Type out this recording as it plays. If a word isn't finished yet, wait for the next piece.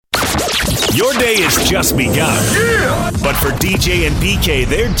Your day has just begun. Yeah! But for DJ and PK,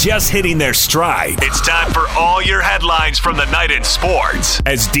 they're just hitting their stride. It's time for all your headlines from the night in sports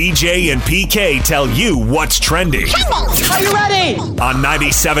as DJ and PK tell you what's trending. Are you ready? On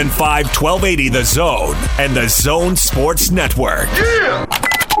 97.5 1280 The Zone and The Zone Sports Network. Yeah!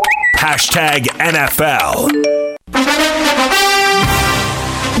 Hashtag NFL.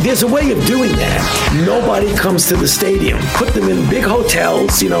 There's a way of doing that. Nobody comes to the stadium. Put them in big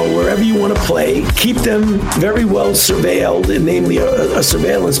hotels, wherever you want to play. Keep them very well surveilled, and namely a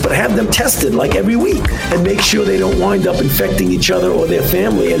surveillance, but have them tested like every week and make sure they don't wind up infecting each other or their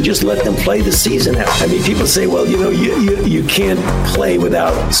family, and just let them play the season out. I mean, people say, well, you can't play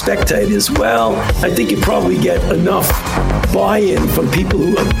without spectators. Well, I think you probably get enough buy-in from people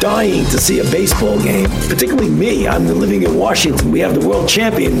who are dying to see a baseball game, particularly me. I'm living in Washington. We have the world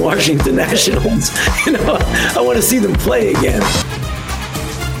champion Washington Nationals. I want to see them play again.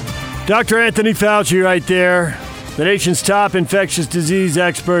 Dr. Anthony Fauci right there, the nation's top infectious disease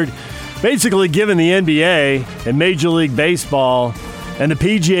expert, basically giving the NBA and Major League Baseball and the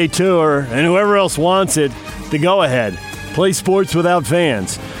PGA Tour and whoever else wants it the go-ahead. Play sports without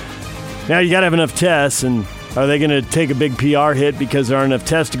fans. Now you got to have enough tests, and are they going to take a big PR hit because there aren't enough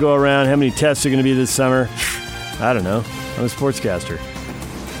tests to go around? How many tests are going to be this summer? I don't know. I'm a sportscaster.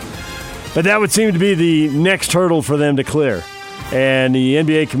 But that would seem to be the next hurdle for them to clear. And the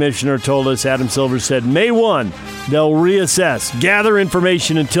NBA commissioner told us, Adam Silver said, May 1, they'll reassess, gather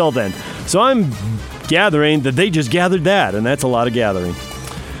information until then. So I'm gathering that they just gathered that, and that's a lot of gathering.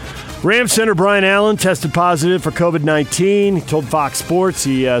 Rams center Brian Allen tested positive for COVID-19. He told Fox Sports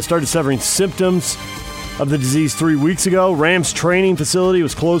he started suffering symptoms of the disease 3 weeks ago. Rams training facility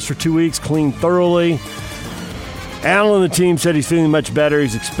was closed for 2 weeks, cleaned thoroughly. Allen and the team said he's feeling much better.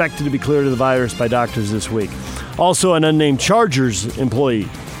 He's expected to be cleared of the virus by doctors this week. Also, an unnamed Chargers employee,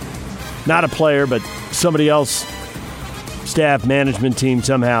 not a player, but somebody else, staff, management team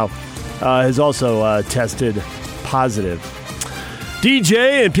somehow, has also tested positive.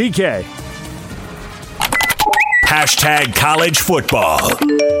 DJ and PK. Hashtag college football.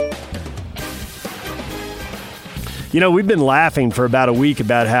 We've been laughing for about a week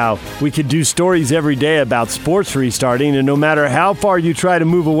about how we could do stories every day about sports restarting, and no matter how far you try to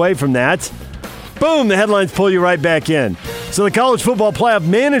move away from that, boom, the headlines pull you right back in. So the College Football Playoff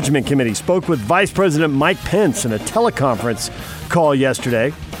Management Committee spoke with Vice President Mike Pence in a teleconference call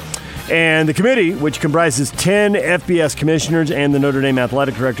yesterday. And the committee, which comprises 10 FBS commissioners and the Notre Dame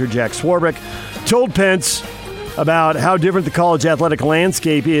athletic director, Jack Swarbrick, told Pence about how different the college athletic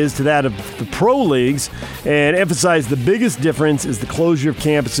landscape is to that of the pro leagues, and emphasized the biggest difference is the closure of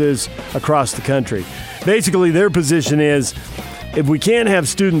campuses across the country. Basically, their position is, if we can't have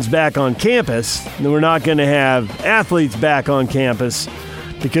students back on campus, then we're not going to have athletes back on campus,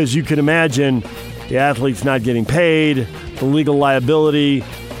 because you can imagine the athletes not getting paid, the legal liability.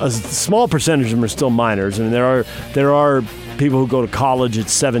 A small percentage of them are still minors. I mean, there are people who go to college at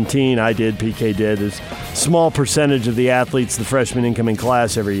 17. I did. PK did. There's a small percentage of the athletes, the freshman incoming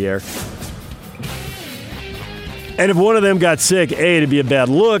class every year. And if one of them got sick, A, it'd be a bad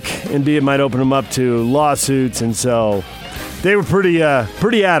look, and B, it might open them up to lawsuits. And so they were pretty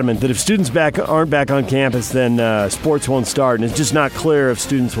adamant that if students aren't back on campus, then sports won't start. And it's just not clear if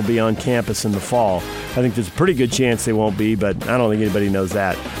students will be on campus in the fall. I think there's a pretty good chance they won't be, but I don't think anybody knows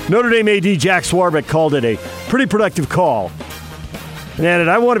that. Notre Dame AD Jack Swarbrick called it a pretty productive call. And added,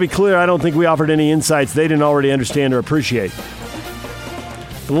 I want to be clear, I don't think we offered any insights they didn't already understand or appreciate.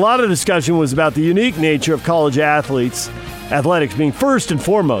 But a lot of discussion was about the unique nature of college athletics being first and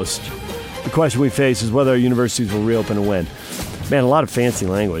foremost. The question we face is whether our universities will reopen and when. Man, a lot of fancy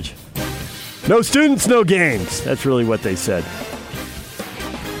language. No students, no games. That's really what they said.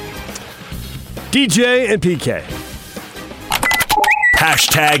 DJ and PK.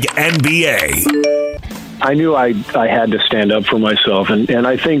 Hashtag NBA. I knew I had to stand up for myself, and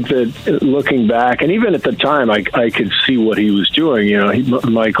I think that looking back, and even at the time, I could see what he was doing.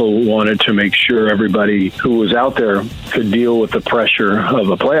 Michael wanted to make sure everybody who was out there could deal with the pressure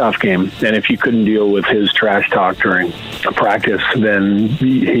of a playoff game, and if you couldn't deal with his trash talk during a practice, then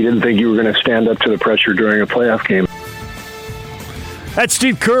he didn't think you were going to stand up to the pressure during a playoff game. That's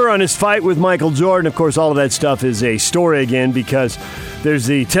Steve Kerr on his fight with Michael Jordan. Of course, all of that stuff is a story again because there's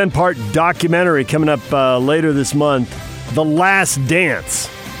the 10-part documentary coming up later this month, The Last Dance,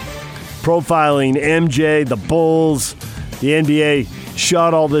 profiling MJ, the Bulls. The NBA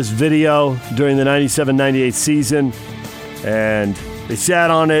shot all this video during the 97-98 season, and they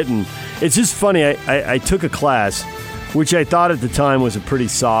sat on it. And it's just funny. I took a class, which I thought at the time was a pretty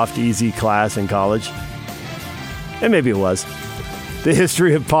soft, easy class in college. And maybe it was. The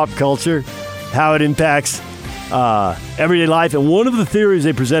history of pop culture. how it impacts everyday life. And one of the theories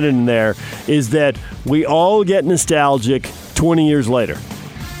they presented in there is that we all get nostalgic 20 years later.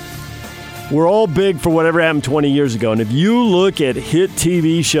 We're all big for whatever happened 20 years ago. And if you look at hit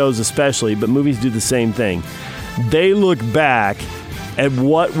TV shows especially, but movies do the same thing, they look back at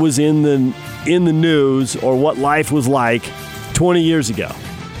what was in the news or what life was like 20 years ago.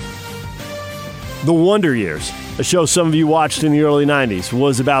 The Wonder Years, a show some of you watched in the early 90s,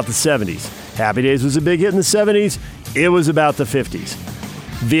 was about the 70s. Happy Days was a big hit in the 70s. It was about the 50s.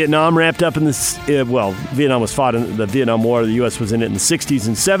 Vietnam wrapped up in Vietnam was fought in the Vietnam War. The U.S. was in it in the 60s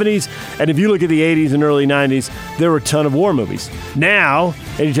and 70s. And if you look at the 80s and early 90s, there were a ton of war movies. Now,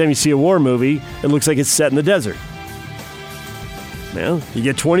 anytime you see a war movie, it looks like it's set in the desert. Well, you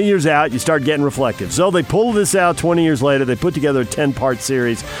get 20 years out, you start getting reflective. So they pull this out 20 years later. They put together a 10-part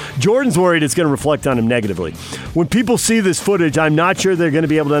series. Jordan's worried it's going to reflect on him negatively. When people see this footage, I'm not sure they're going to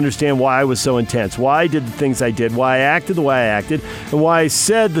be able to understand why I was so intense, why I did the things I did, why I acted the way I acted, and why I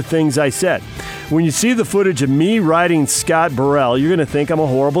said the things I said. When you see the footage of me riding Scott Burrell, you're going to think I'm a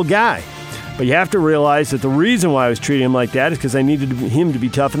horrible guy. But you have to realize that the reason why I was treating him like that is because I needed him to be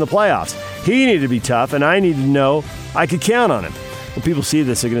tough in the playoffs. He needed to be tough, and I needed to know I could count on him. When people see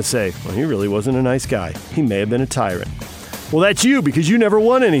this, they're going to say, well, he really wasn't a nice guy. He may have been a tyrant. Well, that's you because you never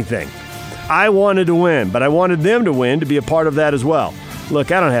won anything. I wanted to win, but I wanted them to win to be a part of that as well.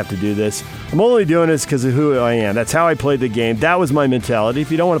 Look, I don't have to do this. I'm only doing this because of who I am. That's how I played the game. That was my mentality.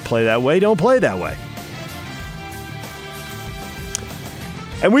 If you don't want to play that way, don't play that way.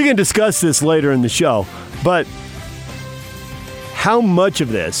 And we can discuss this later in the show, but how much of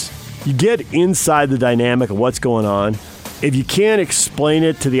this, you get inside the dynamic of what's going on. If you can't explain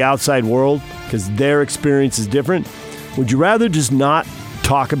it to the outside world because their experience is different, would you rather just not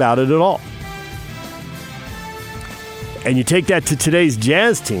talk about it at all? And you take that to today's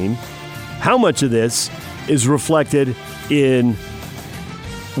Jazz team, how much of this is reflected in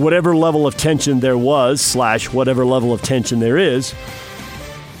whatever level of tension there was / whatever level of tension there is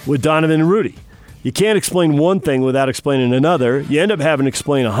with Donovan and Rudy? You can't explain one thing without explaining another. You end up having to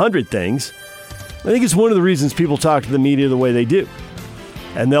explain 100 things. I think it's one of the reasons people talk to the media the way they do.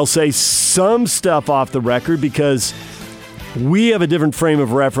 And they'll say some stuff off the record because we have a different frame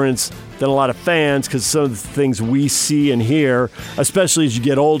of reference than a lot of fans because some of the things we see and hear, especially as you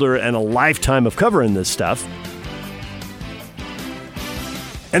get older and a lifetime of covering this stuff.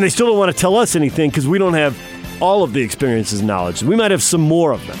 And they still don't want to tell us anything because we don't have all of the experiences and knowledge. We might have some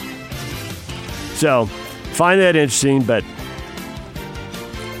more of them. So, find that interesting, but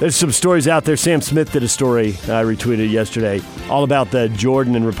there's some stories out there. Sam Smith did a story I retweeted yesterday all about the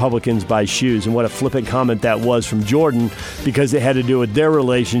Jordan and Republicans buy shoes and what a flippant comment that was from Jordan because it had to do with their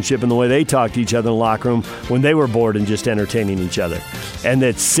relationship and the way they talked to each other in the locker room when they were bored and just entertaining each other. And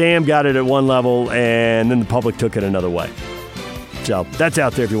that Sam got it at one level and then the public took it another way. So that's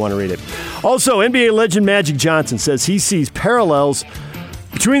out there if you want to read it. Also, NBA legend Magic Johnson says he sees parallels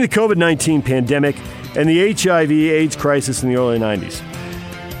between the COVID-19 pandemic and the HIV/AIDS crisis in the early 90s.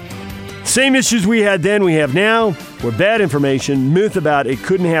 Same issues we had then, we have now. We're bad information, myth about it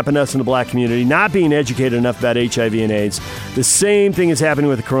couldn't happen to us in the black community, not being educated enough about HIV and AIDS. The same thing is happening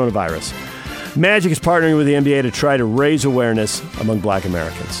with the coronavirus. Magic is partnering with the NBA to try to raise awareness among black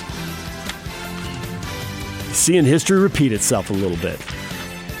Americans. Seeing history repeat itself a little bit.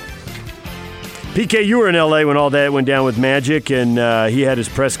 PK, you were in L.A. when all that went down with Magic, and he had his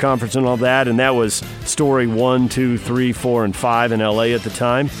press conference and all that, and that was story 1, 2, 3, 4, and 5 in L.A. at the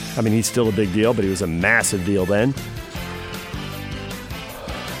time. I mean, he's still a big deal, but he was a massive deal then.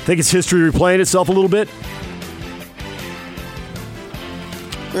 Think it's history replaying itself a little bit?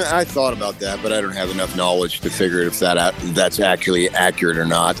 I thought about that, but I don't have enough knowledge to figure if that's actually accurate or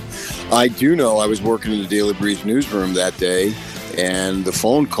not. I do know I was working in the Daily Breeze newsroom that day, and the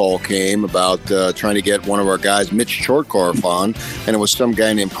phone call came about trying to get one of our guys, Mitch Shortcorf, on, and it was some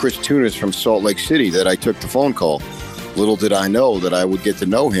guy named Chris Tunis from Salt Lake City that I took the phone call. Little did I know that I would get to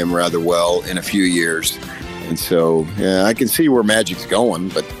know him rather well in a few years. And so I can see where Magic's going,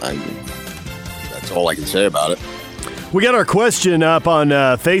 but that's all I can say about it. We got our question up on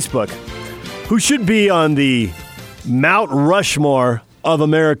Facebook. Who should be on the Mount Rushmore of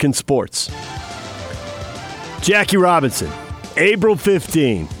American sports? Jackie Robinson. April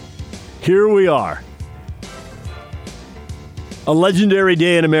 15. Here we are. A legendary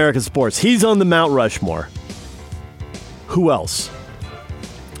day in American sports. He's on the Mount Rushmore. Who else?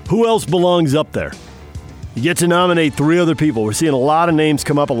 Who else belongs up there? You get to nominate 3 other people. We're seeing a lot of names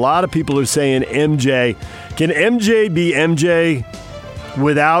come up. A lot of people are saying MJ. Can MJ be MJ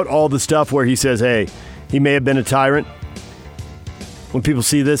without all the stuff where he says, hey, he may have been a tyrant? when people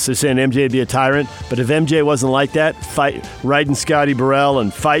see this, they're saying MJ would be a tyrant. But if MJ wasn't like that, riding Scotty Burrell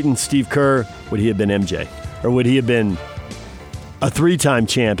and fighting Steve Kerr, would he have been MJ? Or would he have been a 3-time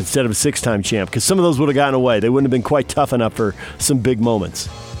champ instead of a 6-time champ? Because some of those would have gotten away. They wouldn't have been quite tough enough for some big moments.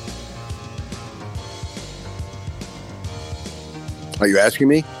 Are you asking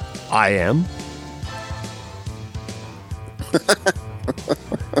me? I am.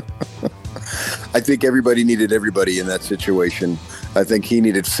 I think everybody needed everybody in that situation. I think he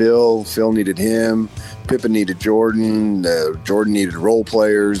needed Phil. Phil needed him. Pippen needed Jordan. Jordan needed role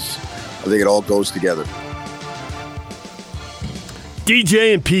players. I think it all goes together.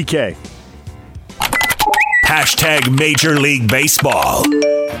 DJ and PK. Hashtag Major League Baseball.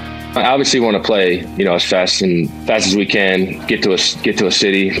 I obviously want to play, as fast as we can. Get to a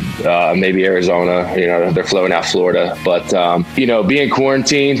city, maybe Arizona. They're floating out Florida, but being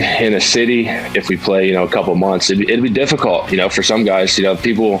quarantined in a city, if we play, a couple months, it'd be difficult. For some guys,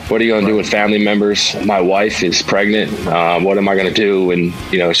 people. What are you going to do with family members? My wife is pregnant. What am I going to do when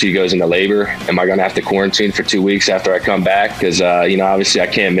she goes into labor? Am I going to have to quarantine for 2 weeks after I come back? Because obviously I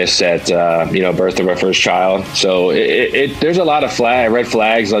can't miss that birth of our first child. So there's a lot of red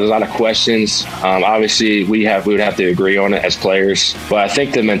flags. There's a lot of questions. Obviously, we would have to agree on it as players. But I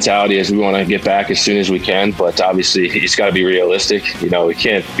think the mentality is we want to get back as soon as we can. But obviously, it's got to be realistic. We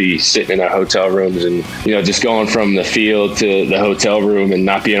can't be sitting in our hotel rooms and just going from the field to the hotel room and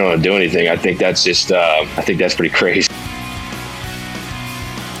not being able to do anything. I think that's just that's pretty crazy.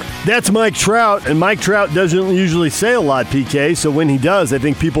 That's Mike Trout, and Mike Trout doesn't usually say a lot, PK, so when he does, I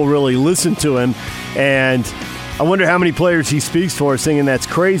think people really listen to him, and I wonder how many players he speaks for singing that's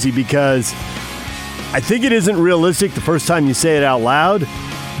crazy, because I think it isn't realistic the first time you say it out loud,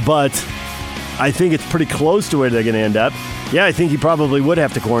 but I think it's pretty close to where they're going to end up. Yeah, I think he probably would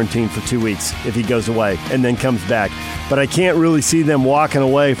have to quarantine for 2 weeks if he goes away and then comes back. But I can't really see them walking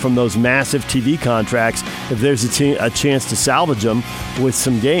away from those massive TV contracts if there's a chance to salvage them with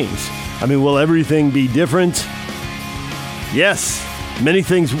some games. I mean, will everything be different? Yes. Many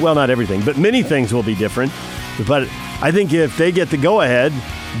things, well, not everything, but many things will be different. But I think if they get the go-ahead,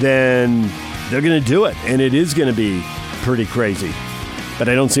 then they're going to do it, and it is going to be pretty crazy. But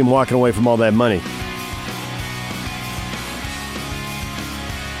I don't see them walking away from all that money.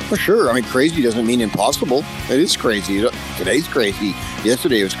 For sure. I mean, crazy doesn't mean impossible. It is crazy. Today's crazy.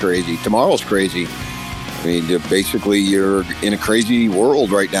 Yesterday was crazy. Tomorrow's crazy. I mean, basically, you're in a crazy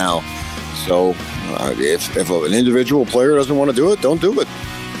world right now. So if an individual player doesn't want to do it, don't do it.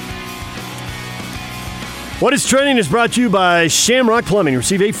 What is Trending is brought to you by Shamrock Plumbing.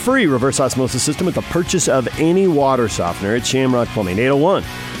 Receive a free reverse osmosis system with the purchase of any water softener at Shamrock Plumbing.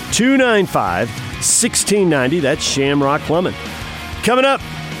 801-295-1690. That's Shamrock Plumbing. Coming up,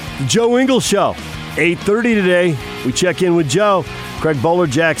 the Joe Ingles Show. 8:30 today. We check in with Joe. Craig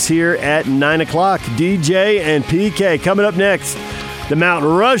Bolerjack's here at 9 o'clock. DJ and PK coming up next. The Mount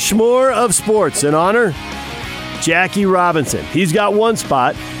Rushmore of sports in honor Jackie Robinson. He's got one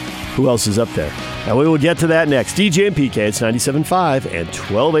spot. Who else is up there? And we will get to that next. DJ and PK, it's 97.5 and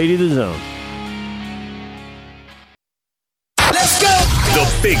 1280 The Zone. Let's go! The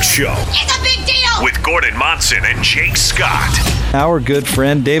Big Show. It's a big deal! With Gordon Monson and Jake Scott. Our good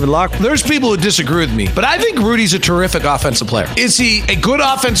friend David Locke. There's people who disagree with me, but I think Rudy's a terrific offensive player. Is he a good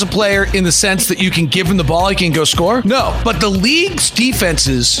offensive player in the sense that you can give him the ball, he can go score? No. But the league's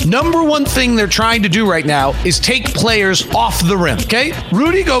defenses, number one thing they're trying to do right now is take players off the rim, okay?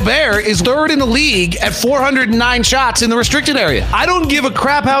 Rudy Gobert is third in the league at 409 shots in the restricted area. I don't give a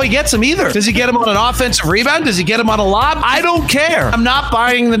crap how he gets them either. Does he get them on an offensive rebound? Does he get them on a lob? I don't care. I'm not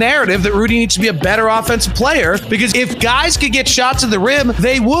buying the narrative that Rudy needs to be a better offensive player, because if guys could get shots at the rim,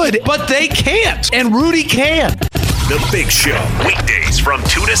 they would, but they can't, and Rudy can. The Big Show, weekdays from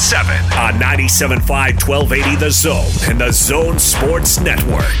 2 to 7 on 97.5, 1280 The Zone and The Zone Sports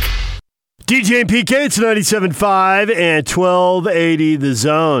Network. DJ and PK, it's 97.5 and 1280 The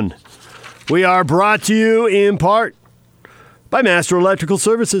Zone. We are brought to you in part by Master Electrical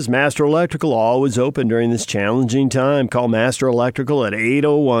Services. Master Electrical, always open during this challenging time. Call Master Electrical at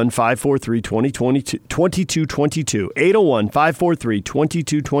 801-543-2222.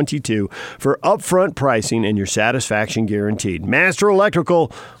 801-543-2222 for upfront pricing and your satisfaction guaranteed. Master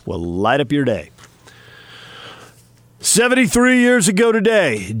Electrical will light up your day. 73 years ago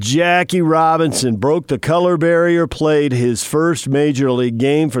today, Jackie Robinson broke the color barrier, played his first major league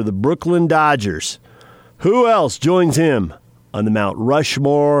game for the Brooklyn Dodgers. Who else joins him on the Mount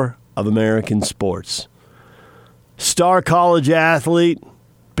Rushmore of American sports? Star college athlete,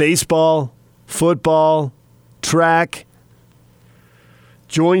 baseball, football, track.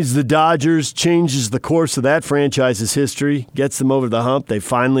 joins the Dodgers, changes the course of that franchise's history, gets them over the hump. They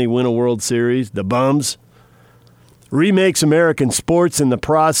finally win a World Series. The Bums. Remakes American sports in the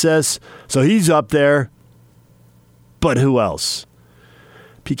process. So he's up there. But who else?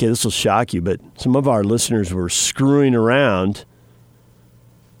 PK, this will shock you, but some of our listeners were screwing around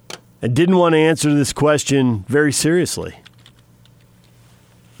and didn't want to answer this question very seriously.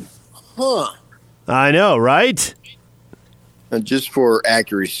 Huh. I know, right? And just for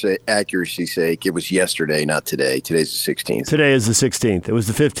accuracy's sake, it was yesterday, not today. Today's the 16th. Today is the 16th. It was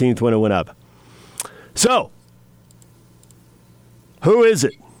the 15th when it went up. So, who is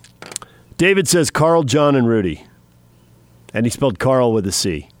it? David says Carl, John, and Rudy. And he spelled Carl with a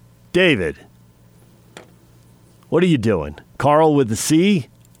C. David, what are you doing? Carl with a C?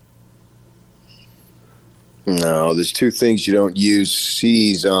 No, there's two things you don't use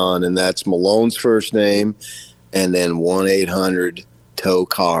C's on, and that's Malone's first name and then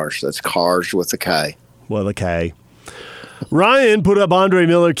 1-800-TOW-CARS. That's cars with a K. Well, a K. Ryan put up Andre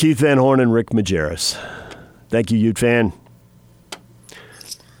Miller, Keith Van Horn, and Rick Majerus. Thank you, Ute fan.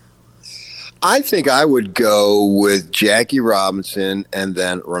 I think I would go with Jackie Robinson and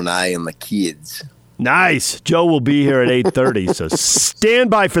then Renee and the kids. Nice. Joe will be here at 8:30, so stand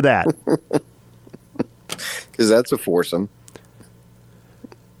by for that. Because that's a foursome.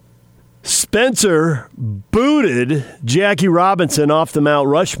 Spencer booted Jackie Robinson off the Mount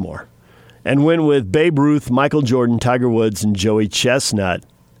Rushmore and went with Babe Ruth, Michael Jordan, Tiger Woods, and Joey Chestnut.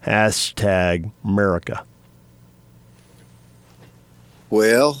 #America.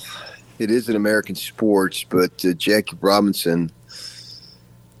 Well, it is an American sports, but Jackie Robinson,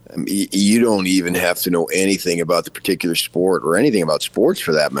 I mean, you don't even have to know anything about the particular sport or anything about sports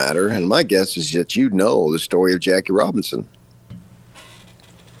for that matter. And my guess is that you know the story of Jackie Robinson.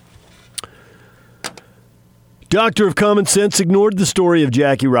 Doctor of Common Sense ignored the story of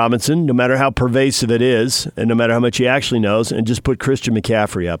Jackie Robinson, no matter how pervasive it is, and no matter how much he actually knows, and just put Christian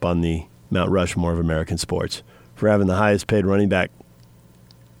McCaffrey up on the Mount Rushmore of American sports for having the highest paid running back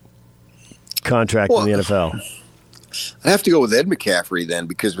contract in the NFL. I have to go with Ed McCaffrey then,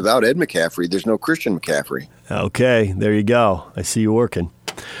 because without Ed McCaffrey, there's no Christian McCaffrey. Okay, there you go. I see you working.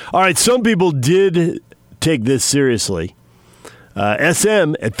 All right, some people did take this seriously.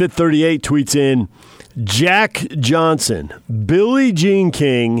 SM at Fit38 tweets in, Jack Johnson, Billie Jean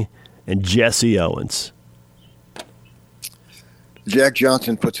King, and Jesse Owens. Jack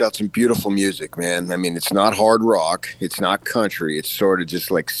Johnson puts out some beautiful music, man. I mean, it's not hard rock. It's not country. It's sort of just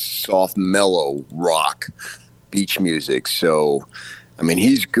like soft, mellow rock, beach music. So, I mean,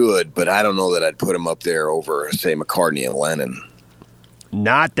 he's good, but I don't know that I'd put him up there over, say, McCartney and Lennon.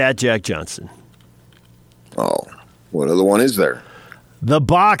 Not that Jack Johnson. Oh, what other one is there? The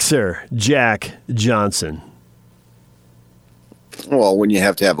boxer, Jack Johnson. Well, when you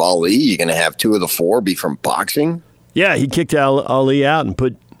have to have Ali, you're going to have two of the four be from boxing? Yeah, he kicked Ali out and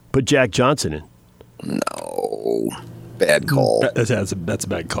put Jack Johnson in. No. Bad call. That's a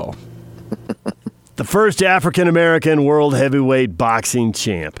bad call. The first African-American world heavyweight boxing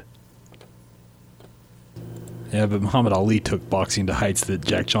champ. Yeah, but Muhammad Ali took boxing to heights that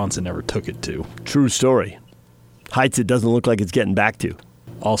Jack Johnson never took it to. True story. Heights it doesn't look like it's getting back to.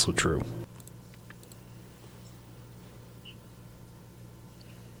 Also true.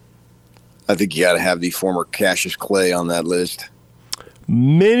 I think you got to have the former Cassius Clay on that list.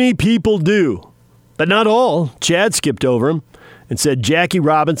 Many people do, but not all. Chad skipped over him and said Jackie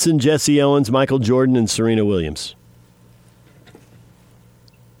Robinson, Jesse Owens, Michael Jordan, and Serena Williams.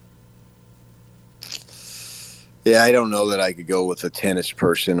 Yeah, I don't know that I could go with a tennis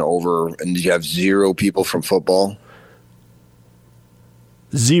person over, and you have zero people from football?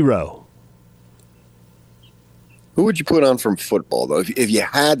 Zero. Who would you put on from football, though? If you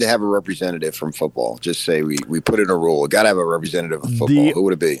had to have a representative from football, just say we put in a rule, got to have a representative of football. Who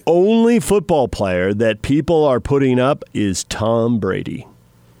would it be? Only football player that people are putting up is Tom Brady.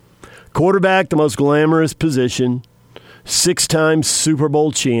 Quarterback, the most glamorous position. 6-time Super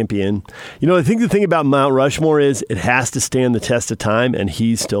Bowl champion. You know, I think the thing about Mount Rushmore is it has to stand the test of time, and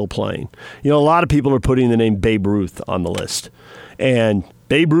he's still playing. You know, a lot of people are putting the name Babe Ruth on the list. And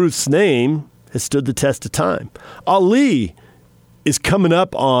Babe Ruth's name has stood the test of time. Ali is coming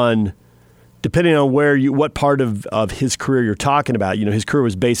up on, depending on what part of his career you're talking about. You know, his career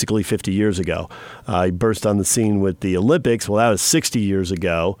was basically 50 years ago. He burst on the scene with the Olympics. Well, that was 60 years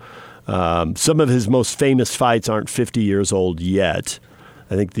ago. Some of his most famous fights aren't 50 years old yet.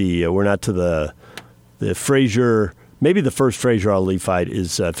 I think we're not to the Frazier. Maybe the first Frazier Ali fight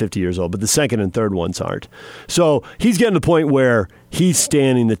is 50 years old, but the second and third ones aren't. So he's getting to the point where he's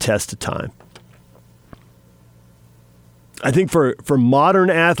standing the test of time. I think for modern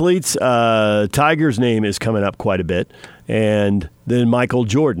athletes, Tiger's name is coming up quite a bit, and then Michael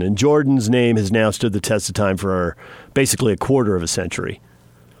Jordan. And Jordan's name has now stood the test of time for basically a quarter of a century.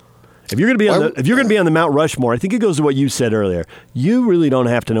 If you're going to be on the Mount Rushmore, I think it goes to what you said earlier. You really don't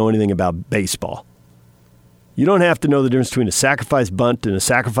have to know anything about baseball. You don't have to know the difference between a sacrifice bunt and a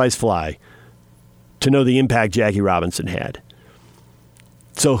sacrifice fly to know the impact Jackie Robinson had.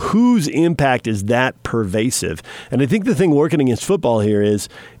 So whose impact is that pervasive? And I think the thing working against football here is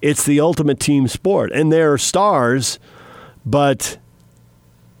it's the ultimate team sport. And there are stars, but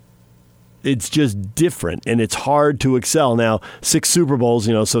it's just different, and it's hard to excel. Now, 6 Super Bowls,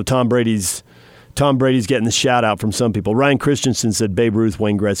 so Tom Brady's getting the shout out from some people. Ryan Christensen said Babe Ruth,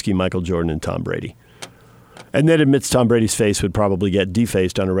 Wayne Gretzky, Michael Jordan, and Tom Brady. And then admits Tom Brady's face would probably get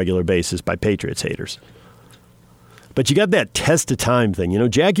defaced on a regular basis by Patriots haters. But you got that test of time thing.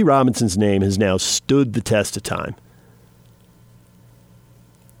 Jackie Robinson's name has now stood the test of time.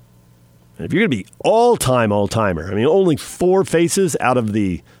 And if you're going to be all-timer, only 4 faces out of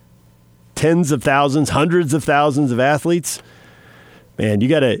the tens of thousands, hundreds of thousands of athletes, man, you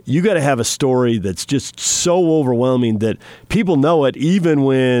gotta have a story that's just so overwhelming that people know it even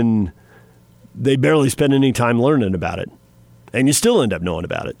when they barely spend any time learning about it. And you still end up knowing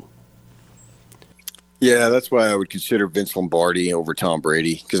about it. Yeah, that's why I would consider Vince Lombardi over Tom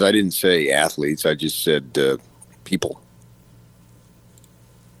Brady, because I didn't say athletes. I just said people.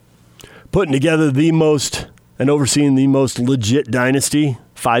 Putting together and overseeing the most legit dynasty,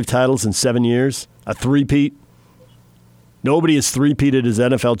 5 titles in 7 years, a three-peat. Nobody has three-peated as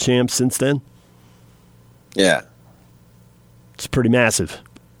NFL champs since then. Yeah. It's pretty massive.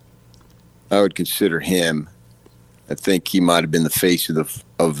 I would consider him. I think he might have been the face of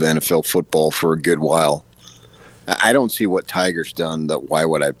NFL football for a good while. I don't see what Tiger's done. Why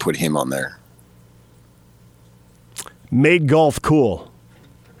would I put him on there? Made golf cool.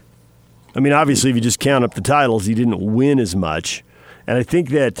 Obviously, if you just count up the titles, he didn't win as much. And I think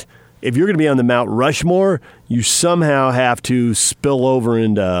that if you're going to be on the Mount Rushmore, you somehow have to spill over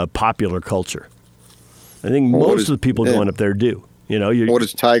into popular culture. I think most of the people going up there do. What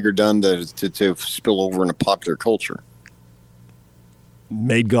has Tiger done to spill over into popular culture?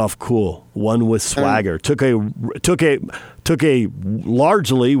 Made golf cool. Won with swagger. Took a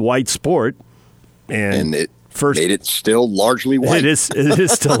largely white sport and it made it still largely white. It is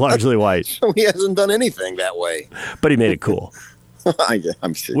still largely white. So he hasn't done anything that way. But he made it cool.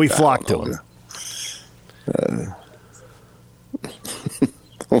 I'm serious. We flocked to him.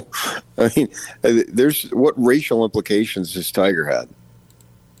 What racial implications has Tiger had?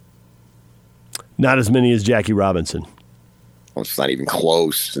 Not as many as Jackie Robinson. Well, it's not even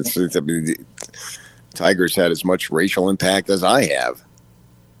close. Tiger's had as much racial impact as I have.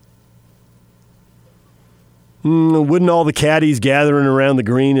 Wouldn't all the caddies gathering around the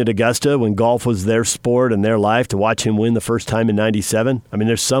green at Augusta when golf was their sport and their life to watch him win the first time in '97?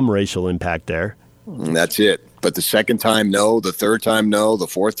 There's some racial impact there. That's it. But the second time, no. The third time, no. The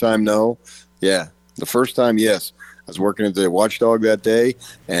fourth time, no. Yeah. The first time, yes. I was working at the Watchdog that day,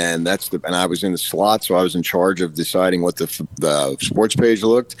 and I was in the slot, so I was in charge of deciding what the sports page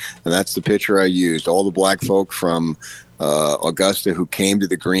looked, and that's the picture I used. All the black folk from Augusta who came to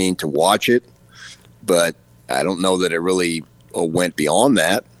the green to watch it, but I don't know that it really went beyond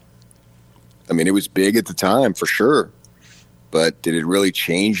that. It was big at the time, for sure. But did it really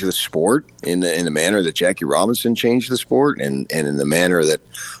change the sport in the manner that Jackie Robinson changed the sport and in the manner that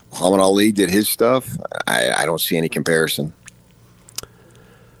Muhammad Ali did his stuff? I don't see any comparison.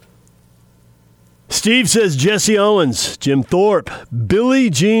 Steve says Jesse Owens, Jim Thorpe, Billie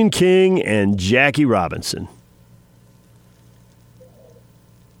Jean King, and Jackie Robinson.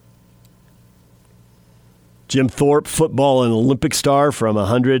 Jim Thorpe, football and Olympic star from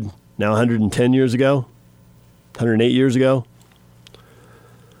 110 years ago, 108 years ago.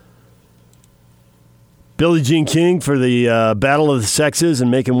 Billie Jean King for the Battle of the Sexes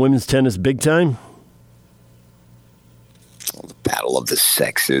and making women's tennis big time. Oh, the Battle of the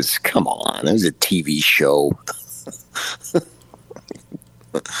Sexes. Come on. That was a TV show.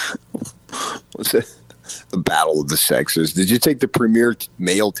 What's it? The Battle of the Sexes. Did you take the premier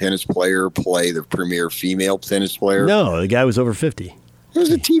male tennis player play the premier female tennis player? No, the guy was over 50. It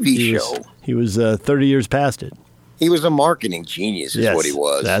was a TV show. He was 30 years past it. He was a marketing genius, is what he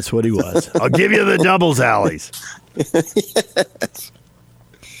was. That's what he was. I'll give you the doubles alleys. Yes.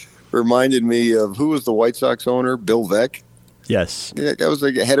 Reminded me of, who was the White Sox owner? Bill Veeck? Yes. Yeah, that was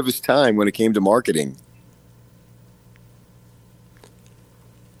ahead of his time when it came to marketing.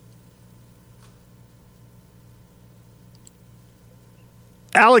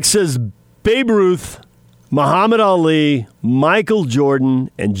 Alex says Babe Ruth Muhammad Ali, Michael Jordan,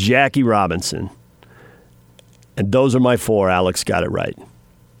 and Jackie Robinson. And those are my 4. Alex got it right.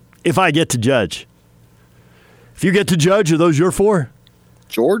 If I get to judge. If you get to judge, are those your 4?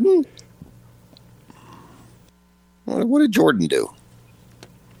 Jordan? What did Jordan do?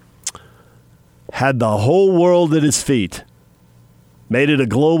 Had the whole world at his feet. Made it a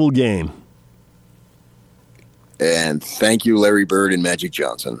global game. And thank you, Larry Bird and Magic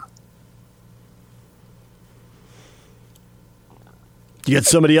Johnson. You get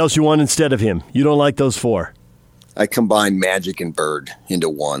somebody else you want instead of him. You don't like those 4. I combined Magic and Bird into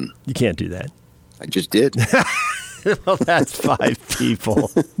one. You can't do that. I just did. Well, that's 5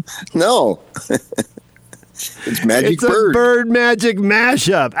 people. No. It's Magic It's Bird. a Bird Magic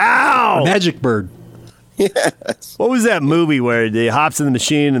mashup. Ow! Magic Bird. Yes. What was that movie where he hops in the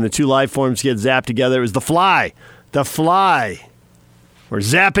machine and the 2 life forms get zapped together? It was The Fly. The Fly. We're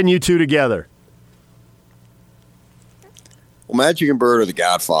zapping you 2 together. Well, Magic and Bird are the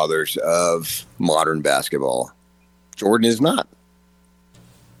godfathers of modern basketball. Jordan is not.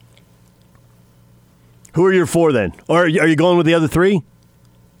 Who are your 4 then? Or are you going with the other 3?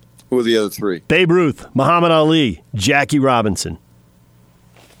 Who are the other 3? Babe Ruth, Muhammad Ali, Jackie Robinson.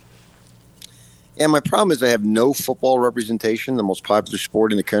 And my problem is I have no football representation, the most popular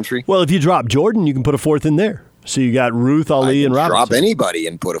sport in the country. Well, if you drop Jordan, you can put a 4th in there. So you got Ruth, Ali, and Robinson. Drop anybody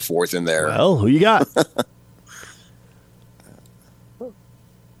and put a 4th in there. Well, who you got?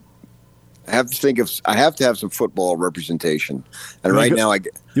 I have to have some football representation. And right now I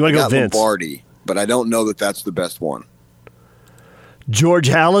go Vince? Lombardi, but I don't know that that's the best one. George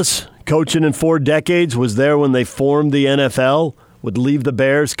Halas, coaching in 4 decades, was there when they formed the NFL, would leave the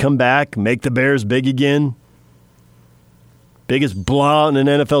Bears, come back, make the Bears big again. Biggest blowout in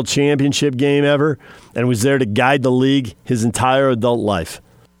an NFL championship game ever, and was there to guide the league his entire adult life.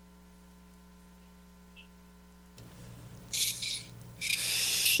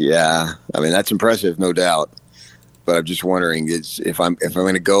 Yeah, I mean, that's impressive, no doubt. But I'm just wondering, if I'm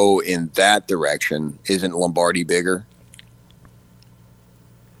going to go in that direction, isn't Lombardi bigger?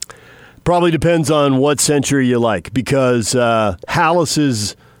 Probably depends on what century you like, because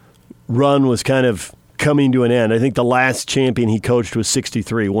Halas's run was kind of coming to an end. I think the last champion he coached was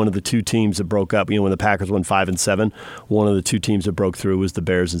 63, one of the 2 teams that broke up. You know, when the Packers won 5-7, one of the 2 teams that broke through was the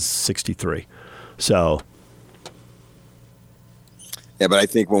Bears in 63. So... Yeah, but I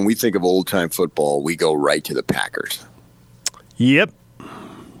think when we think of old-time football, we go right to the Packers. Yep.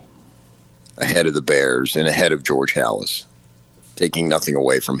 Ahead of the Bears and ahead of George Halas. Taking nothing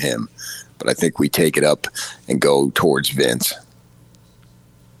away from him. But I think we take it up and go towards Vince.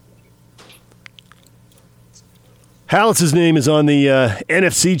 Halas's name is on the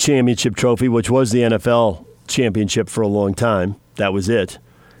NFC Championship trophy, which was the NFL Championship for a long time. That was it.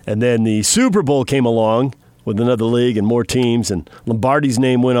 And then the Super Bowl came along with another league and more teams, and Lombardi's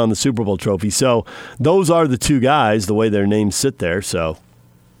name went on the Super Bowl trophy. So those are the 2 guys, the way their names sit there. So,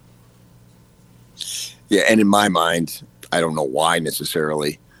 yeah, and in my mind, I don't know why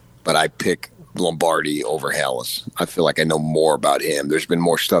necessarily, but I pick Lombardi over Halas. I feel like I know more about him. There's been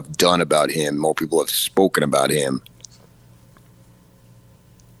more stuff done about him. More people have spoken about him.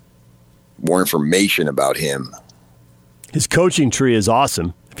 More information about him. His coaching tree is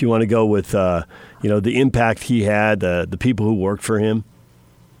awesome. If you want to go with, the impact he had, the people who worked for him.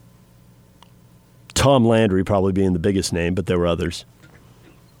 Tom Landry probably being the biggest name, but there were others.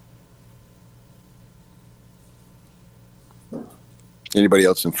 Anybody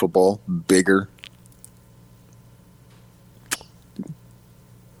else in football bigger?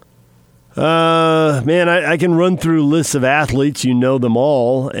 Man, I can run through lists of athletes. You know them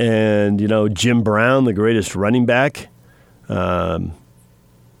all. And, Jim Brown, the greatest running back. The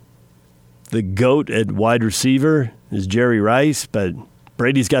GOAT at wide receiver is Jerry Rice, but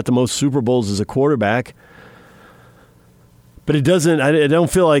Brady's got the most Super Bowls as a quarterback. But it doesn't, I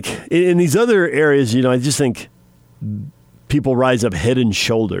don't feel like, in these other areas, I just think people rise up head and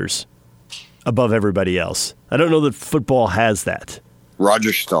shoulders above everybody else. I don't know that football has that.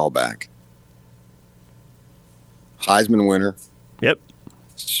 Roger Staubach. Heisman winner. Yep.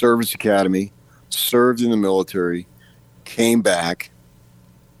 Service Academy. Served in the military. Came back.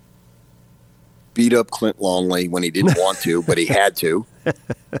 Beat up Clint Longley when he didn't want to, but he had to.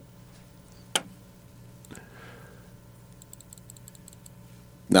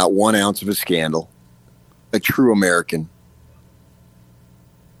 Not 1 ounce of a scandal. A true American.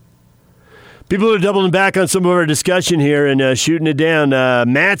 People are doubling back on some of our discussion here and shooting it down.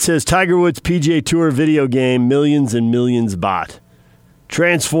 Matt says Tiger Woods PGA Tour video game, millions and millions bought.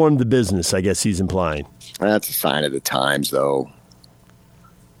 Transformed the business, I guess he's implying. That's a sign of the times, though.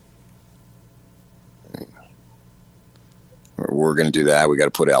 we're going to do that. We got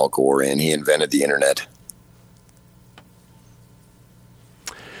to put Al Gore in. He invented the internet.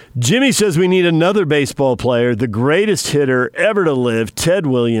 Jimmy says we need another baseball player, the greatest hitter ever to live, Ted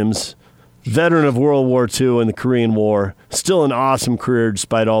Williams, veteran of World War II and the Korean War. Still an awesome career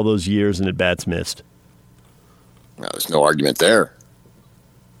despite all those years and at-bats missed. No, there's no argument there.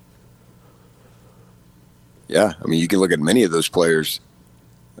 Yeah, I mean, you can look at many of those players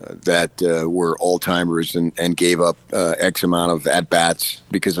that were all-timers and gave up X amount of at-bats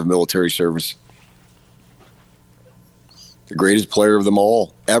because of military service. The greatest player of them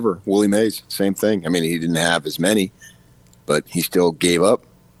all ever, Willie Mays, same thing. I mean, he didn't have as many, but he still gave up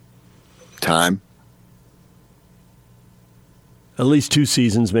time. At least 2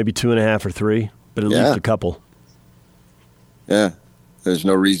 seasons, maybe 2.5 or 3, but at least a couple. Yeah, there's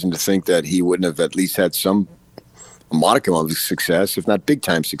no reason to think that he wouldn't have at least had some modicum of success, if not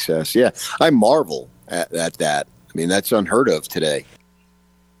big-time success. Yeah, I marvel at that. I mean, that's unheard of today.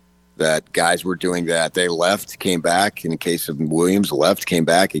 That guys were doing that. They left, came back. In the case of Williams, left, came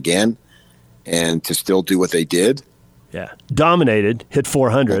back again, and to still do what they did. Yeah, dominated, hit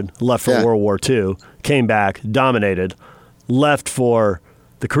 400, left for World War II, came back, dominated, left for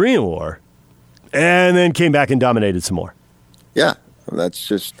the Korean War, and then came back and dominated some more. Yeah, that's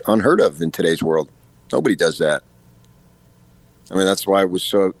just unheard of in today's world. Nobody does that. I mean, that's why it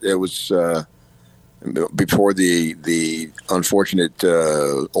was before the unfortunate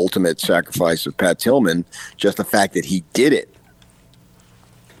ultimate sacrifice of Pat Tillman, just the fact that he did it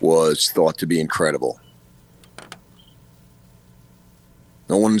was thought to be incredible.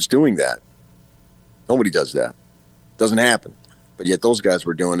 No one's doing that. Nobody does that. Doesn't happen. But yet those guys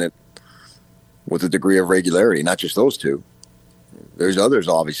were doing it with a degree of regularity, not just those two. There's others,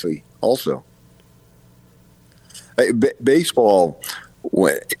 obviously, also. Baseball,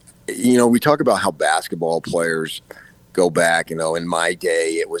 we talk about how basketball players go back, in my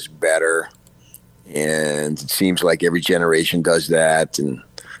day it was better, and it seems like every generation does that, and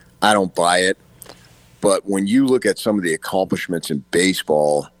I don't buy it. But when you look at some of the accomplishments in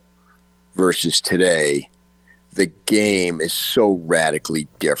baseball versus today, the game is so radically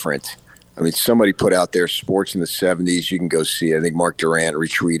different. I mean, somebody put out their Sports in the 70s. You can go see it. I think Mark Durant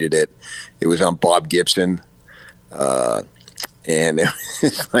retweeted it. It was on Bob Gibson. And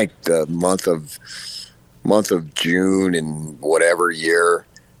it's like the month of June in whatever year.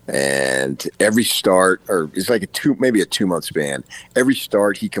 And every start, or it's like maybe a 2-month span. Every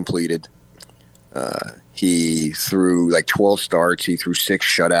start he completed. He threw like 12 starts. He threw 6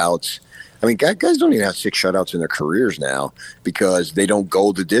 shutouts. I mean, guys don't even have 6 shutouts in their careers now because they don't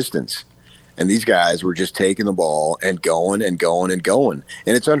go the distance. And these guys were just taking the ball and going and going and going.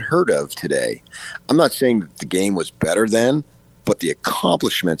 And it's unheard of today. I'm not saying that the game was better then, but the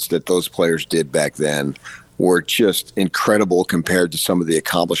accomplishments that those players did back then were just incredible compared to some of the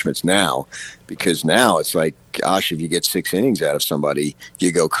accomplishments now. Because now it's like, gosh, if you get 6 innings out of somebody,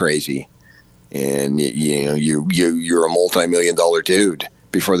 you go crazy. And you're a multi-million-dollar dude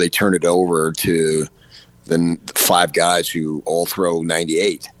before they turn it over to the 5 guys who all throw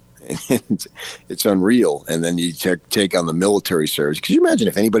 98. And it's unreal. And then you take on the military service. Could you imagine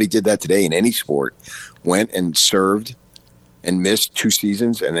if anybody did that today in any sport, went and served and missed 2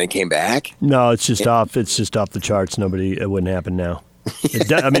 seasons and then came back? No, it's just off. It's just off the charts. It wouldn't happen now.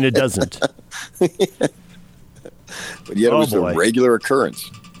 It doesn't. But yet it was a regular occurrence.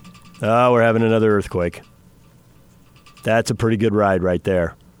 Oh, we're having another earthquake. That's a pretty good ride right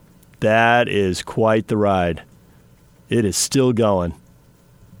there. That is quite the ride. It is still going.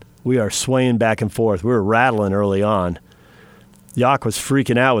 We are swaying back and forth. We were rattling early on. Yak was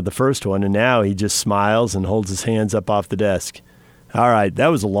freaking out with the first one, and now he just smiles and holds his hands up off the desk. All right, that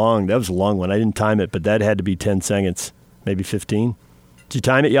was a long one. I didn't time it, but that had to be 10 seconds, maybe 15. Did you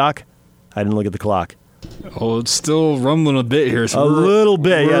time it, Yak? I didn't look at the clock. Oh, it's still rumbling a bit here. So a little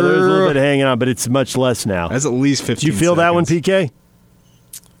bit, yeah. There's a little bit hanging on, but it's much less now. That's at least 15 Did you feel seconds. That one,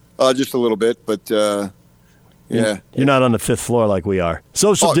 PK? Just a little bit, but yeah. You're not on the 5th floor like we are.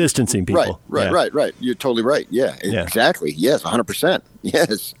 Social distancing, people. Right. You're totally right. Yeah, exactly. Yes, 100%.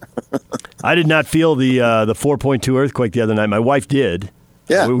 Yes. I did not feel the 4.2 earthquake the other night. My wife did.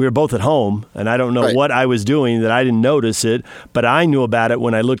 Yeah. We were both at home, and I don't know what I was doing that I didn't notice it, but I knew about it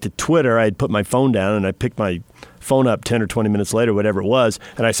when I looked at Twitter. I had put my phone down, and I picked my phone up 10 or 20 minutes later, whatever it was,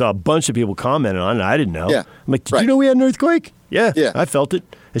 and I saw a bunch of people commenting on it. I didn't know. Yeah. I'm like, did you know we had an earthquake? Yeah, yeah, I felt it.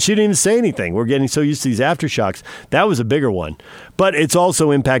 And she didn't even say anything. We're getting so used to these aftershocks. That was a bigger one. But it's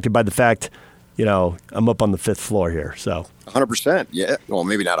also impacted by the fact, I'm up on the 5th floor here. So 100%. Yeah. Well,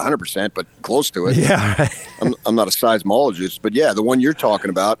 maybe not 100%, but close to it. Yeah. Right. I'm not a seismologist, but yeah, the one you're talking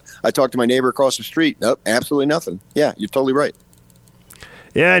about, I talked to my neighbor across the street. Nope, absolutely nothing. Yeah, you're totally right.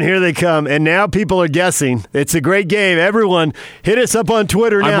 Yeah, and here they come. And now people are guessing. It's a great game. Everyone, hit us up on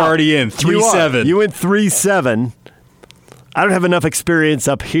Twitter now. I'm already in. 3-7. You went 3-7. I don't have enough experience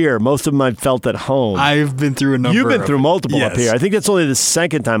up here. Most of them I've felt at home. I've been through a number. You've been through multiple Yes. up here. I think that's only the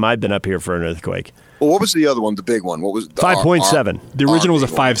second time I've been up here for an earthquake. Well, what was the other one, the big one? What was 5.7. The original was a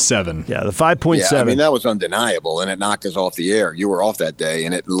big one. 5.7. Yeah, the 5.7. Yeah, I mean, that was undeniable, and it knocked us off the air. You were off that day,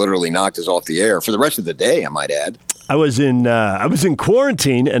 and it literally knocked us off the air for the rest of the day, I might add. I was in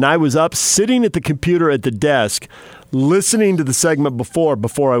quarantine, and I was up sitting at the computer at the desk, listening to the segment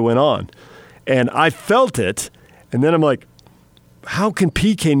before I went on, and I felt it, and then I'm like, how can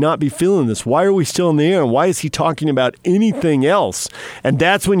PK not be feeling this? Why are we still in the air? And why is he talking about anything else? And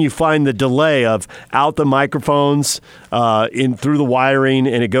that's when you find the delay of out the microphones, in through the wiring,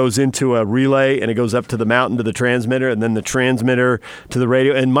 and it goes into a relay, and it goes up to the mountain to the transmitter, and then the transmitter to the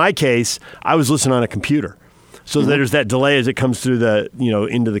radio. In my case, I was listening on a computer. So there's that delay as it comes through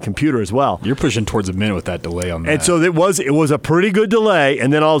into the computer as well. You're pushing towards a minute with that delay on that. And so it was a pretty good delay,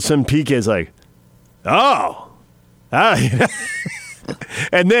 and then all of a sudden PK is like,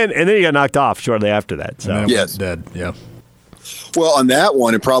 and then he got knocked off shortly after that. So Yes. Dead. Yeah. Well, on that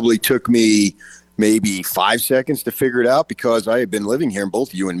one, it probably took me maybe 5 seconds to figure it out because I had been living here, and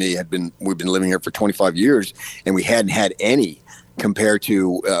both you and me we've been living here for 25 years, and we hadn't had any compared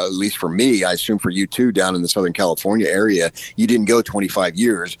to, at least for me, I assume for you too, down in the Southern California area, you didn't go 25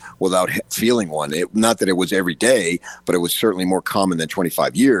 years without feeling one. Not that it was every day, but it was certainly more common than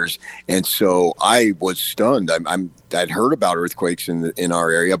 25 years. And so I was stunned. I'd heard about earthquakes in our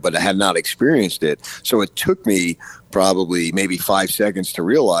area, but I had not experienced it. So it took me probably maybe 5 seconds to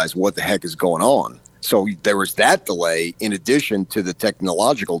realize what the heck is going on. So there was that delay in addition to the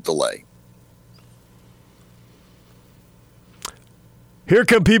technological delay. here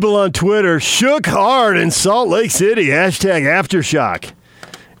come people on Twitter. Shook hard in Salt Lake City. Hashtag Aftershock.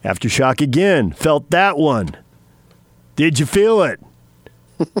 Aftershock again. Felt that one. Did you feel it?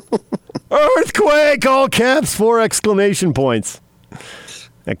 Earthquake! All caps, 4 exclamation points.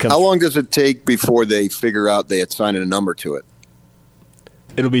 How long does it take before they figure out they assign a number to it?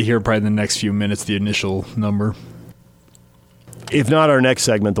 It'll be here probably in the next few minutes, the initial number. If not our next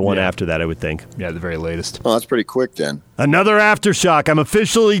segment, the one after that, I would think. Yeah, the very latest. Oh, that's pretty quick then. Another Aftershock. I'm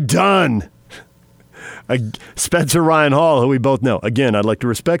officially done. Spencer Ryan Hall, who we both know. Again, I'd like to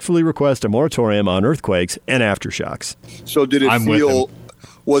respectfully request a moratorium on earthquakes and aftershocks. So did it feel,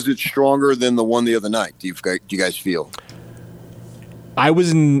 was it stronger than the one the other night? Do you guys feel? I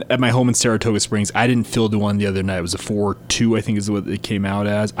was at my home in Saratoga Springs. I didn't feel the one the other night. It was a 4.2, I think is what it came out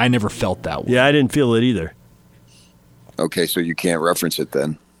as. I never felt that one. Yeah, I didn't feel it either. Okay, so you can't reference it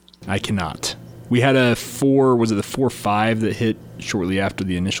then. I cannot. We had a 4.5 that hit shortly after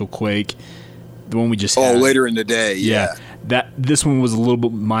the initial quake. The one we just had. Oh, later in the day, yeah. This one was a little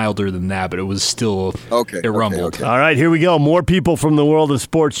bit milder than that, but it was still it rumbled. Okay. All right, here we go. More people from the world of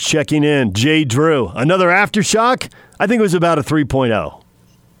sports checking in. Jay Drew. Another Aftershock? I think it was about a 3.0.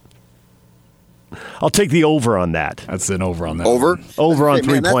 I'll take the over on that. That's an over on that. Over? One. Over on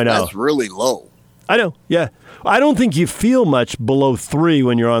 3.0. That's really low. I know, yeah. I don't think you feel much below 3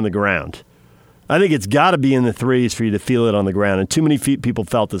 when you're on the ground. I think it's got to be in the 3s for you to feel it on the ground. And too many people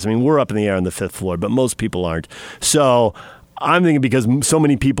felt this. I mean, we're up in the air on the 5th floor, but most people aren't. So I'm thinking because so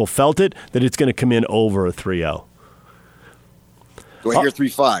many people felt it that it's going to come in over a 3.0. Do I hear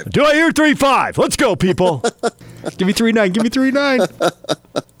 3.5? Do I hear 3.5? Let's go, people. Give me 3.9. Give me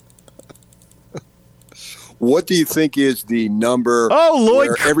 3.9. What do you think is the number Lloyd,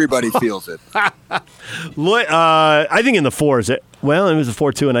 where everybody feels it? Lloyd, I think in the 4s. Well, it was a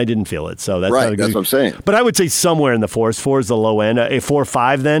 4.2, and I didn't feel it. So that's right. That's what I'm saying. But I would say somewhere in the 4s. 4 is the low end. A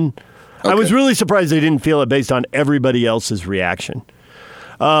 4.5 then. Okay. I was really surprised they didn't feel it based on everybody else's reaction.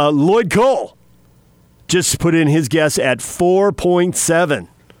 Lloyd Cole just put in his guess at 4.7.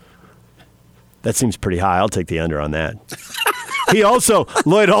 That seems pretty high. I'll take the under on that.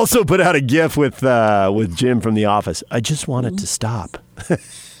 Lloyd also put out a GIF with Jim from The Office. I just want it to stop.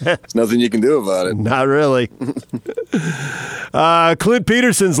 There's nothing you can do about it. Not really. Clint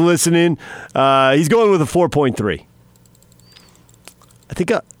Peterson's listening. He's going with a 4.3. I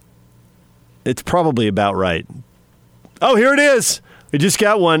think it's probably about right. Oh, here it is. We just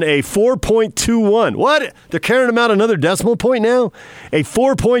got one, a 4.21. What? They're carrying them out another decimal point now? A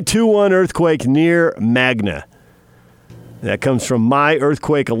 4.21 earthquake near Magna. That comes from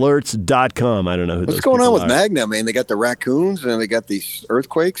myearthquakealerts.com. I don't know who What's going on with Magna, man? They got the raccoons and they got these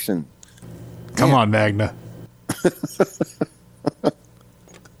earthquakes. And Come on, Magna.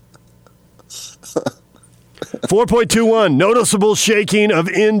 4.21, noticeable shaking of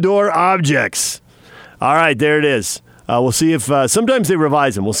indoor objects. All right, there it is. We'll see if sometimes they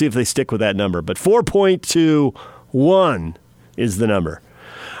revise them. We'll see if they stick with that number. But 4.21 is the number.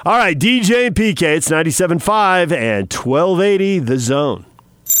 All right, DJ and PK, it's 97.5 and 1280 The Zone.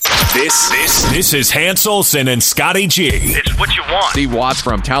 This is Hans Olsen and Scotty G. It's what you want. Steve Watts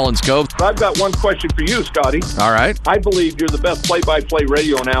from Talon's Cove. I've got one question for you, Scotty. All right. I believe you're the best play-by-play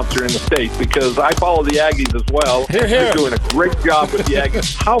radio announcer in the state because I follow the Aggies as well. Hear, hear. You're doing a great job with the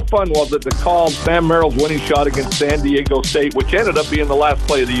Aggies. How fun was it to call Sam Merrill's winning shot against San Diego State, which ended up being the last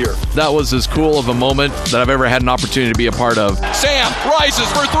play of the year? That was as cool of a moment that I've ever had an opportunity to be a part of. Sam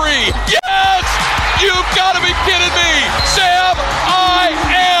rises for three. Yes! You've got to be kidding me. Sam, I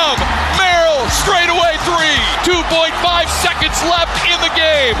am. Merrill, straightaway three. 2.5 seconds left in the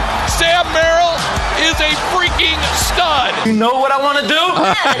game. Sam Merrill is a freaking stud. You know what I want to do?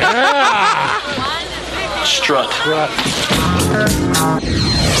 Strut.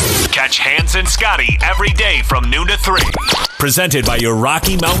 Catch Hans and Scotty every day from noon to 3. Presented by your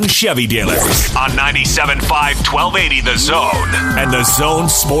Rocky Mountain Chevy dealers on 97.5 1280 The Zone and The Zone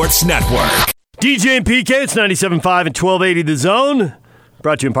Sports Network. DJ and PK, it's 97.5 and 1280 The Zone.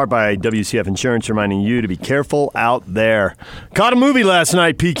 Brought to you in part by WCF Insurance, reminding you to be careful out there. Caught a movie last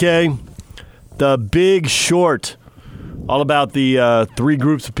night, PK. The Big Short. All about the three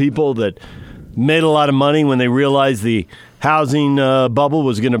groups of people that made a lot of money when they realized the housing bubble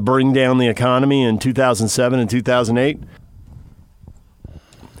was going to bring down the economy in 2007 and 2008.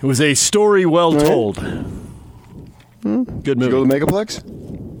 It was a story well told. Good movie. Did you go to the Megaplex?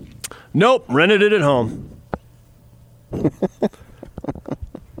 Nope, rented it at home.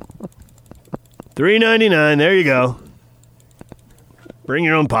 $3.99. There you go. Bring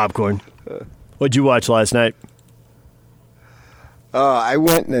your own popcorn. What'd you watch last night? I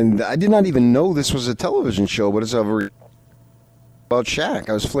went and I did not even know this was a television show, but it's about Shaq.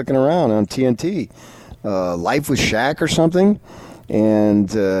 I was flicking around on TNT. Life with Shaq or something. And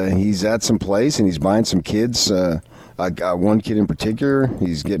he's at some place and he's buying some kids. One kid in particular,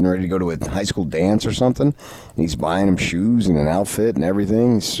 he's getting ready to go to a high school dance or something. And he's buying him shoes and an outfit and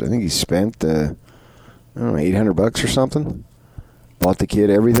everything. I think he spent, $800 or something. Bought the kid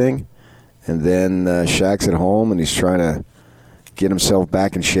everything. And then Shaq's at home and he's trying to get himself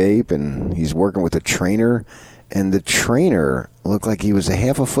back in shape. And he's working with a trainer. And the trainer looked like he was a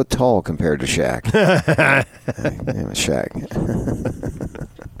half a foot tall compared to Shaq. Shaq.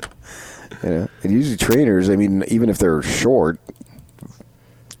 And usually trainers, I mean, even if they're short,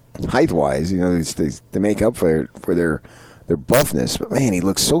 height-wise, they make up for their buffness. But man, he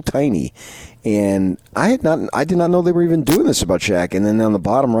looks so tiny. And I did not know they were even doing this about Shaq. And then on the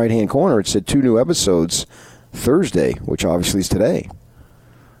bottom right-hand corner, it said 2 new episodes Thursday, which obviously is today.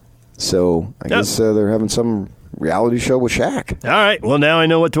 So I guess they're having some reality show with Shaq. All right. Well, now I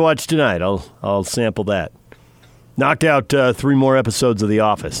know what to watch tonight. I'll sample that. Knocked out 3 more episodes of The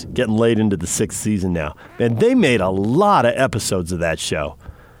Office. Getting late into the 6th season now. And they made a lot of episodes of that show.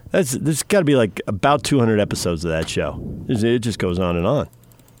 There's got to be like about 200 episodes of that show. It just goes on and on.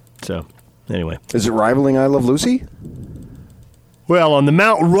 So, anyway. Is it rivaling I Love Lucy? Well, on the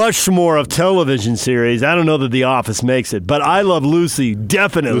Mount Rushmore of television series, I don't know that The Office makes it, but I Love Lucy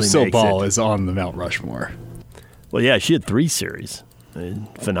definitely makes it. Lucille Ball is on the Mount Rushmore. Well, yeah, she had 3 series.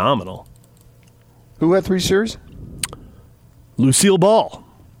 Phenomenal. Who had 3 series? Lucille Ball.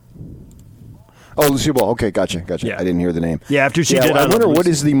 Oh, Lucille Ball. Okay, gotcha. Yeah. I didn't hear the name. Yeah, after she did I wonder what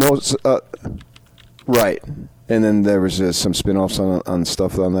is the most... right. And then there was some spin-offs on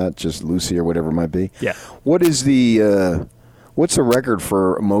stuff on that, just Lucy or whatever it might be. Yeah. What is the... what's the record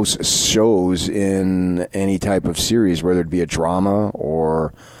for most shows in any type of series, whether it be a drama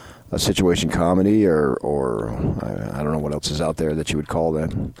or a situation comedy or I don't know what else is out there that you would call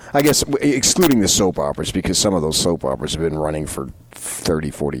that. I guess excluding the soap operas, because some of those soap operas have been running for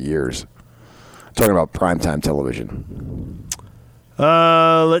 30, 40 years. I'm talking about primetime television.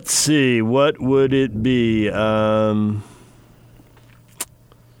 Let's see. What would it be?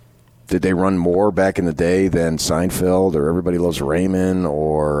 Did they run more back in the day than Seinfeld or Everybody Loves Raymond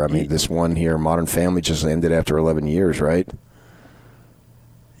or, this one here, Modern Family, just ended after 11 years, right?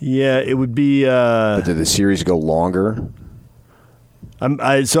 Yeah, it would be... But did the series go longer? Have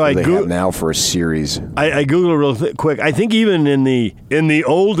now for a series. I Googled it real quick. I think even in the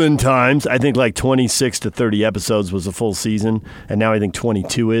olden times, I think like 26 to 30 episodes was a full season, and now I think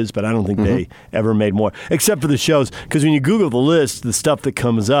 22 is, but I don't think they ever made more, except for the shows. Because when you Google the list, the stuff that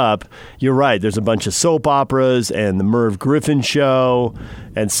comes up, you're right. There's a bunch of soap operas and the Merv Griffin show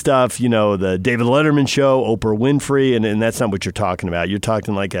and stuff, the David Letterman show, Oprah Winfrey, and that's not what you're talking about. You're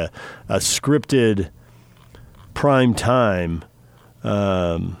talking like a scripted prime time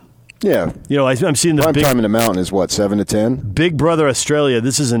Yeah. I'm seeing the prime big time in the mountain is what, 7 to 10? Big Brother Australia.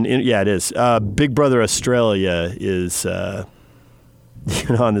 This is it is. Big Brother Australia is on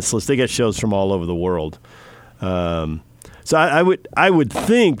this list. They get shows from all over the world. So I would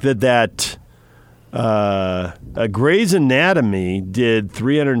think that Grey's Anatomy did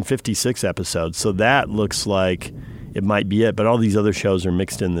 356 episodes. So that looks like it might be it. But all these other shows are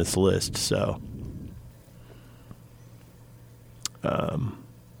mixed in this list. So.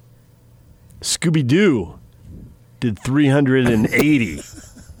 Scooby-Doo did 380. So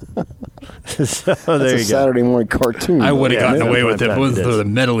That's there you a go. Saturday morning cartoon. I would have gotten away with it time with it is. the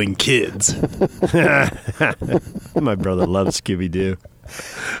meddling kids. My brother loves Scooby-Doo.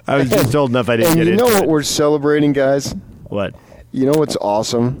 I was just old enough I didn't And get you into know it. what we're celebrating, guys? What? You know what's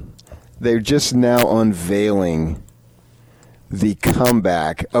awesome? They're just now unveiling the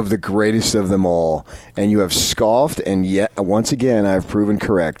comeback of the greatest of them all. And you have scoffed, and yet, once again, I've proven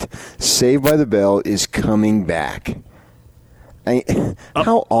correct. Saved by the Bell is coming back.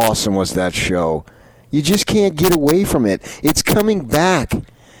 How awesome was that show? You just can't get away from it. It's coming back.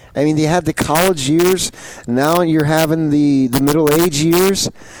 I mean, you had the college years. Now you're having the middle-age years.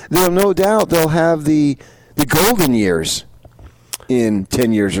 No doubt they'll have the golden years in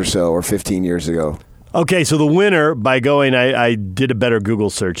 10 years or so, or 15 years ago. Okay, so the winner, by going, I did a better Google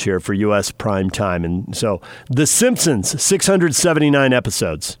search here for U.S. prime time. And so The Simpsons, 679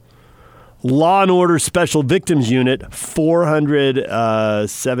 episodes. Law & Order Special Victims Unit,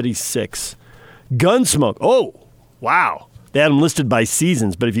 476. Gunsmoke, oh, wow. They had them listed by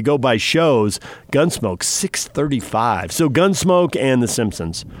seasons, but if you go by shows, Gunsmoke, 635. So Gunsmoke and The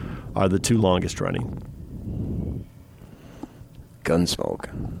Simpsons are the two longest running. Gunsmoke.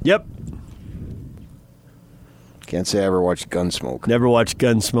 Yep. Can't say I ever watched Gunsmoke. Never watched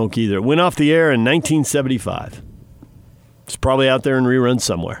Gunsmoke either. It went off the air in 1975. It's probably out there in reruns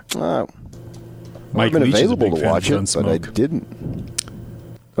somewhere. Might have been Leach is a available big to fan watch of it, but I Gunsmoke. didn't.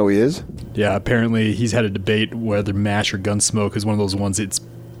 Oh, he is? Yeah, apparently he's had a debate whether MASH or Gunsmoke is one of those ones that's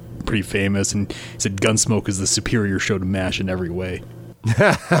pretty famous, and he said Gunsmoke is the superior show to MASH in every way.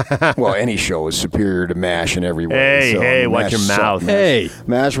 Well, any show is superior to MASH in every way. Hey, watch MASH your sucked. mouth. Hey.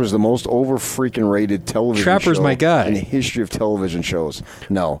 MASH was the most over-freaking-rated television Trapper's show my guy. in the history of television shows.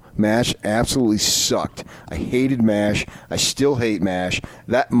 No, MASH absolutely sucked. I hated MASH. I still hate MASH.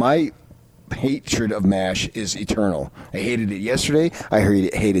 My hatred of MASH is eternal. I hated it yesterday, I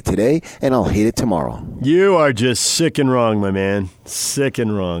hate it today, and I'll hate it tomorrow. You are just sick and wrong, my man. Sick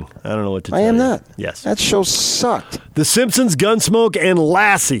and wrong. I don't know what to tell you. I am not. Yes. That show sucked. The Simpsons, Gunsmoke, and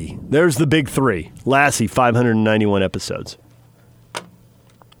Lassie. There's the big three. Lassie, 591 episodes.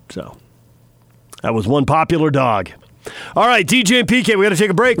 So, that was one popular dog. All right, DJ and PK, we got to take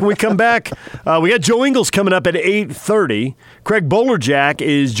a break. When we come back, we got Joe Ingles coming up at 8:30. Craig Bowlerjack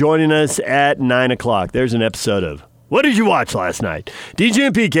is joining us at 9 o'clock. There's an episode of What Did You Watch Last Night? DJ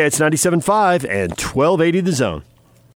and PK, it's 97.5 and 1280 The Zone.